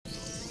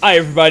Hi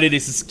everybody,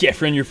 this is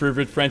Kefren, your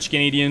favorite French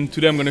Canadian.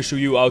 Today I'm going to show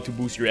you how to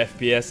boost your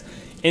FPS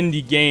in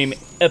the game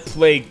A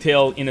Plague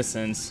Tale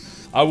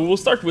Innocence. We will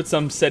start with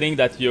some setting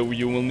that you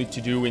will need to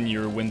do in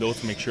your window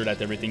to make sure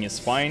that everything is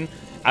fine.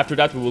 After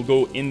that we will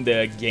go in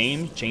the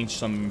game, change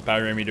some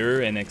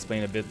parameter and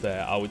explain a bit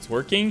how it's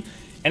working.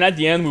 And at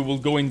the end we will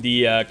go in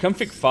the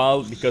config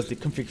file, because the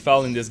config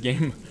file in this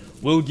game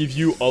will give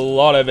you a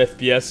lot of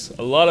FPS,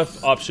 a lot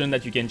of options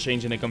that you can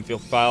change in the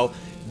config file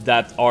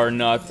that are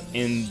not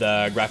in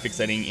the graphic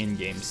setting in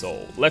game.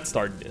 So let's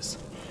start this.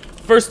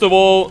 First of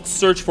all,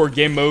 search for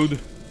game mode.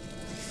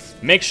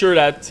 Make sure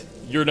that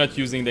you're not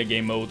using the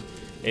game mode.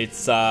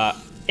 It's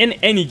in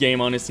any game,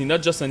 honestly,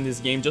 not just in this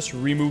game. Just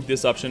remove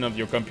this option of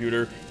your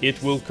computer.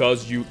 It will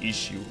cause you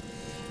issue.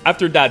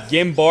 After that,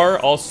 game bar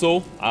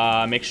also,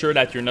 make sure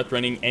that you're not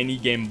running any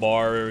game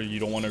bar. You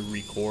don't want to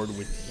record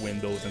with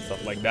Windows and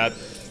stuff like that.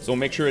 So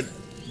make sure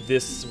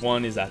this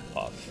one is at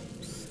off.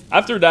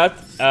 After that,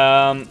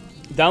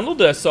 download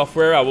the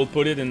software. I will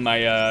put it in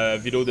my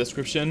video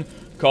description,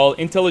 called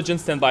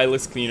Intelligent Standby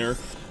List Cleaner.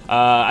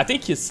 I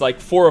think it's like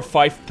 4 or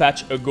 5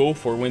 patch ago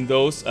for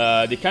Windows.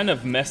 They kind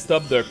of messed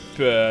up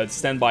the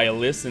standby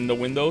list in the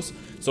Windows.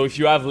 So if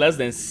you have less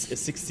than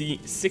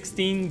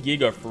 16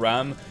 gig of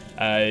RAM,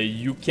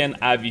 you can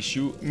have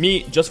issue.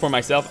 Me, just for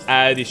myself,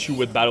 I had issue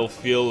with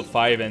Battlefield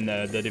 5 and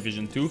The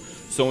Division 2.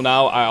 So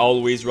now I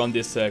always run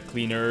this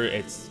cleaner.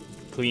 It's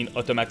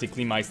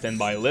automatically my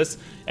standby list,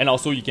 and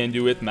also you can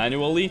do it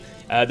manually.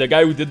 The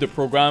guy who did the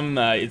program,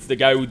 it's the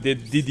guy who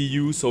did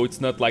DDU, so it's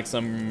not like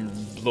some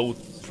bloat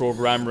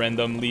program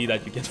randomly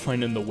that you can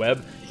find on the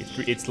web.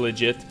 It's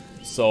legit,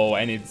 so,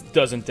 and it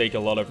doesn't take a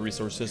lot of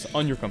resources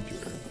on your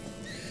computer.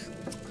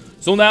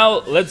 So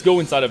now let's go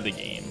inside of the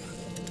game.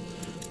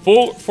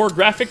 For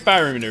graphic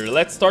parameter,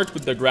 let's start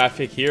with the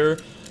graphic here.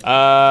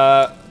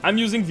 I'm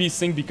using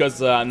VSync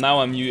because now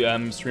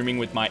I'm streaming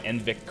with my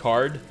NVEC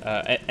card,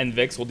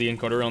 NVEC, so the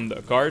encoder on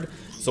the card.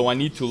 So I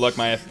need to lock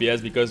my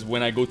FPS because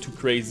when I go too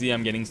crazy,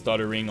 I'm getting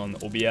stuttering on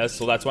OBS.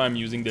 So that's why I'm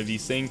using the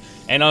VSync.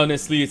 And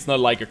honestly, it's not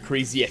like a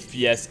crazy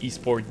FPS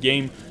esport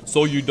game,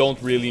 so you don't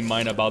really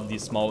mind about the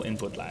small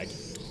input lag.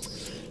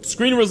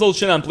 Screen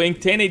resolution, I'm playing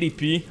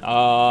 1080p.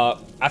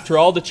 After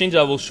all the changes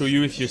I will show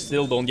you, if you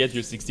still don't get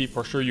your 60,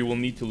 for sure you will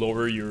need to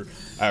lower your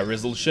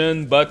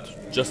resolution,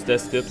 but just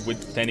test it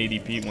with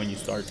 1080p when you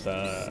start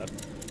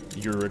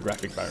your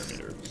graphic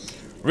parameter.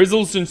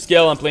 Resolution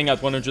scale, I'm playing at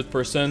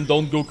 100%.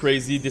 Don't go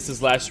crazy, this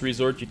is last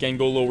resort. You can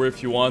go lower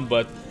if you want,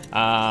 but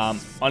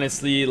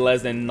honestly,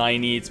 less than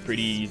 90, it's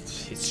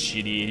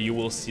shitty. You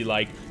will see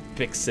like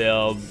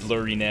pixel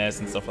blurriness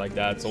and stuff like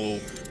that, so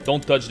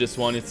don't touch this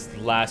one. It's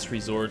last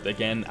resort.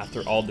 Again,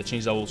 after all the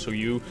changes I will show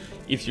you,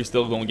 if you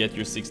still don't get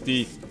your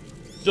 60,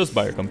 just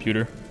buy a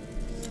computer.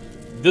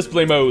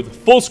 Display mode,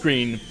 full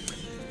screen.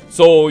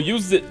 So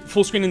use the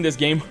full screen in this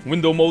game.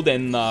 Window mode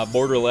and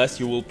borderless,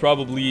 you will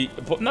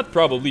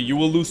you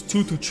will lose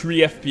 2 to 3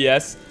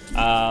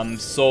 FPS.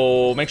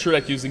 So make sure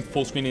that using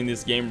full screen in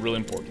this game, really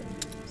important.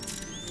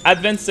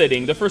 Advanced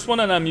setting, the first one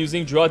that I'm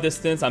using, draw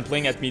distance, I'm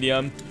playing at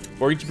medium.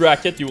 For each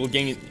bracket, you will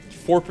gain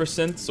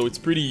 4%, so it's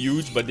pretty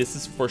huge, but this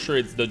is for sure,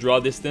 it's the draw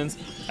distance.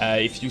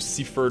 If you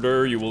see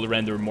further, you will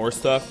render more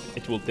stuff.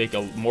 It will take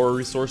more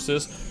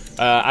resources.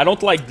 I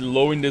don't like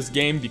low in this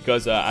game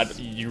because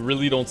you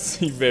really don't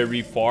see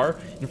very far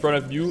in front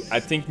of you.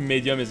 I think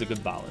medium is a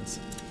good balance.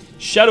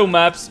 Shadow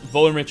maps,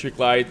 volumetric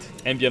light,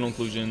 ambient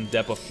occlusion,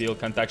 depth of field,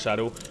 contact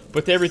shadow.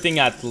 Put everything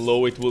at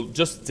low. It will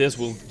this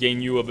will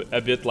gain you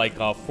a bit like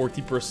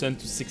 40%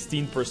 to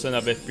 16%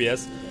 of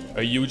FPS,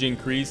 a huge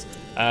increase.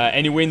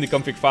 Anyway, in the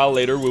config file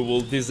later, we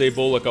will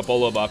disable a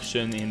couple of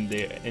options in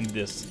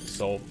this.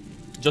 So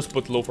just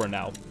put low for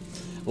now.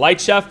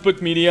 Light shaft,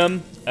 put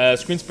medium.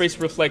 Screen space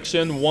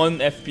reflection, 1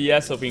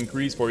 FPS of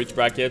increase for each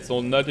bracket, so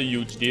not a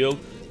huge deal,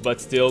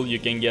 but still you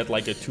can get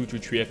like a 2 to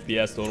 3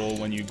 FPS total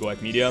when you go at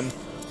medium.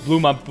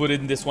 Bloom, I put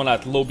in this one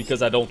at low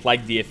because I don't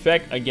like the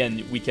effect.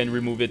 Again, we can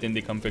remove it in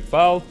the config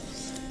file.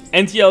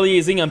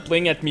 Anti-aliasing, I'm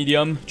playing at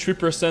medium,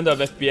 3% of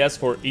FPS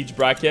for each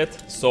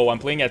bracket, so I'm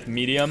playing at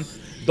medium.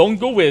 Don't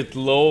go with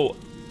low.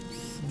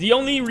 The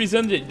only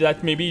reason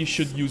that maybe you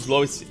should use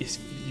low is if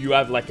you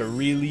have like a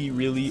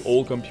really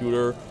old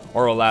computer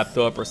or a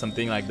laptop or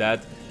something like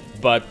that.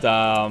 But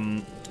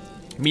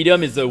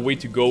medium is the way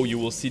to go. You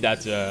will see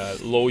that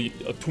low,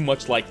 too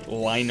much like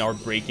line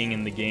art breaking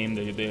in the game.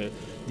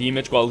 The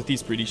image quality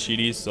is pretty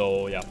shitty,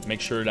 so yeah,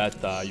 make sure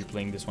that you're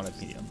playing this one at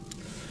medium.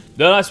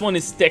 The last one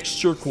is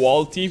texture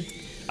quality.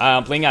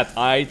 I'm playing at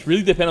high. It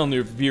really depends on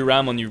your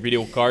VRAM on your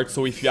video card.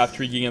 So if you have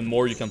 3 gig and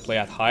more, you can play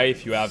at high.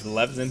 If you have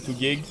less than 2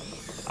 gig,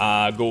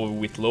 go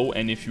with low.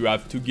 And if you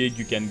have 2 gig,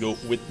 you can go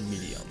with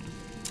medium.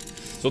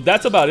 So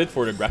that's about it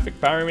for the graphic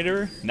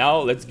parameter. Now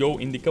let's go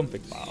in the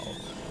config file.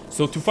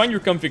 So to find your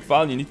config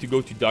file, you need to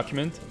go to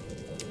Document,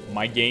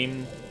 My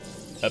Game,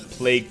 A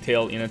Plague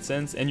Tale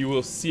Innocence, and you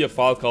will see a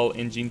file called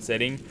Engine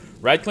Setting.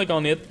 Right click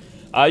on it.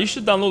 You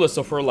should download a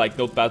software like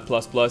Notepad++,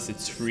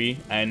 it's free,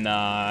 and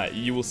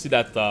you will see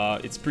that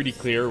it's pretty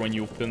clear when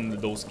you open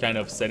those kind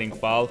of setting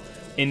file.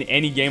 In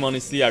any game,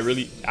 honestly,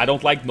 I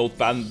don't like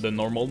Notepad, the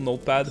normal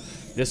Notepad.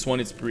 This one,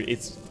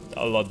 it's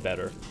a lot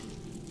better.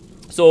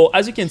 So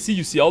as you can see,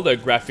 you see all the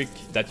graphic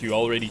that you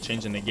already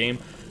changed in the game,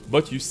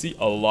 but you see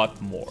a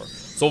lot more.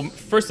 So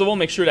first of all,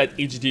 make sure that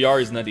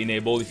HDR is not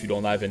enabled if you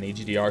don't have an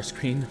HDR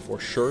screen, for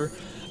sure.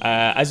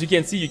 As you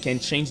can see, you can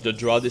change the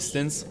draw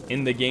distance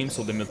in the game,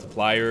 so the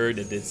multiplier,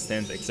 the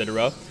distance,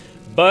 etc.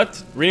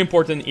 But really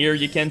important here,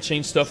 you can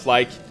change stuff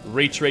like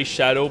ray trace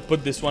shadow.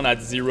 Put this one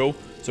at 0,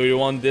 so you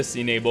want this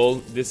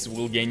enabled. This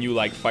will gain you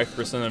like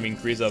 5% of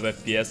increase of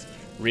FPS.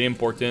 Really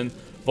important.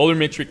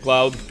 Volumetric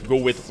cloud, go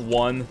with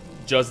 1.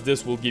 Just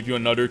this will give you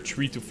another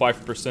 3 to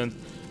 5%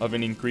 of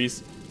an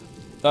increase.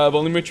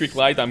 Volumetric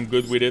light, I'm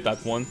good with it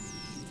at 1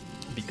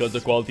 because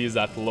the quality is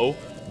that low.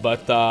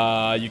 But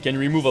you can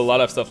remove a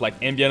lot of stuff like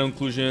ambient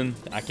occlusion.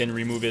 I can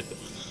remove it.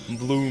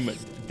 Bloom,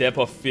 depth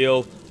of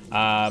field,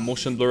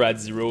 motion blur at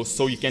 0.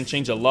 So you can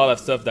change a lot of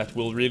stuff that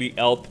will really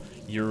help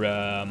your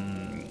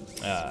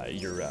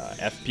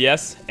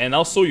FPS. And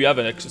also you have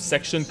a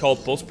section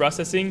called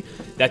post-processing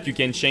that you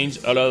can change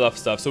a lot of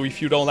stuff. So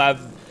if you don't like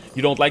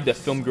the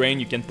film grain,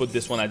 you can put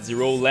this one at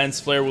 0. Lens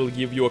flare will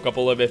give you a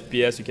couple of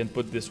FPS. You can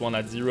put this one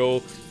at 0.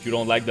 If you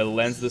don't like the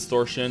lens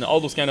distortion, all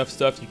those kind of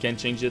stuff, you can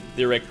change it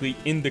directly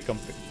in the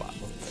config file.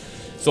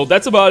 So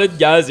that's about it,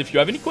 guys. If you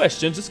have any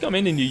questions, just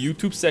comment in the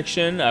YouTube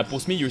section.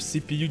 Post me your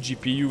CPU,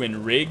 GPU,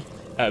 and rig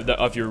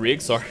of your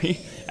rig, sorry,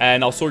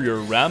 and also your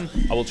RAM.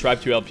 I will try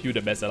to help you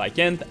the best that I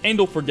can. And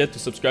don't forget to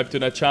subscribe to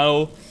the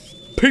channel.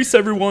 Peace,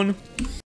 everyone.